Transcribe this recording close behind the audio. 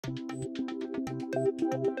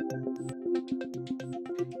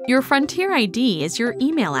Your Frontier ID is your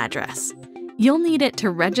email address. You'll need it to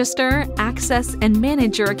register, access, and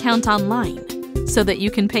manage your account online so that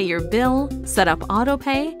you can pay your bill, set up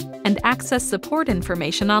autopay, and access support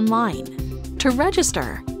information online. To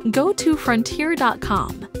register, go to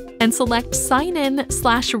frontier.com and select Sign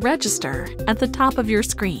In/Register at the top of your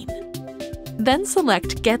screen. Then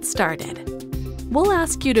select Get Started. We'll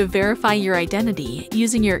ask you to verify your identity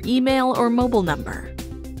using your email or mobile number.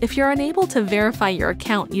 If you're unable to verify your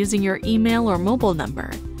account using your email or mobile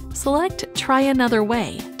number, select Try Another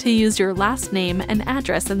Way to use your last name and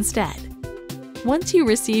address instead. Once you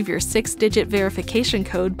receive your 6-digit verification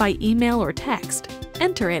code by email or text,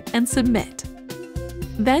 enter it and submit.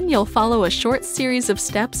 Then you'll follow a short series of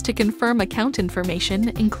steps to confirm account information,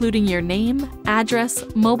 including your name, address,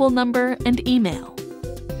 mobile number, and email.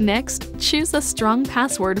 Next, choose a strong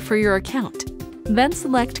password for your account. Then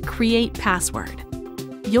select Create Password.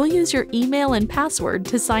 You'll use your email and password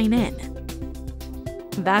to sign in.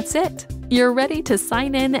 That's it! You're ready to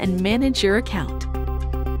sign in and manage your account.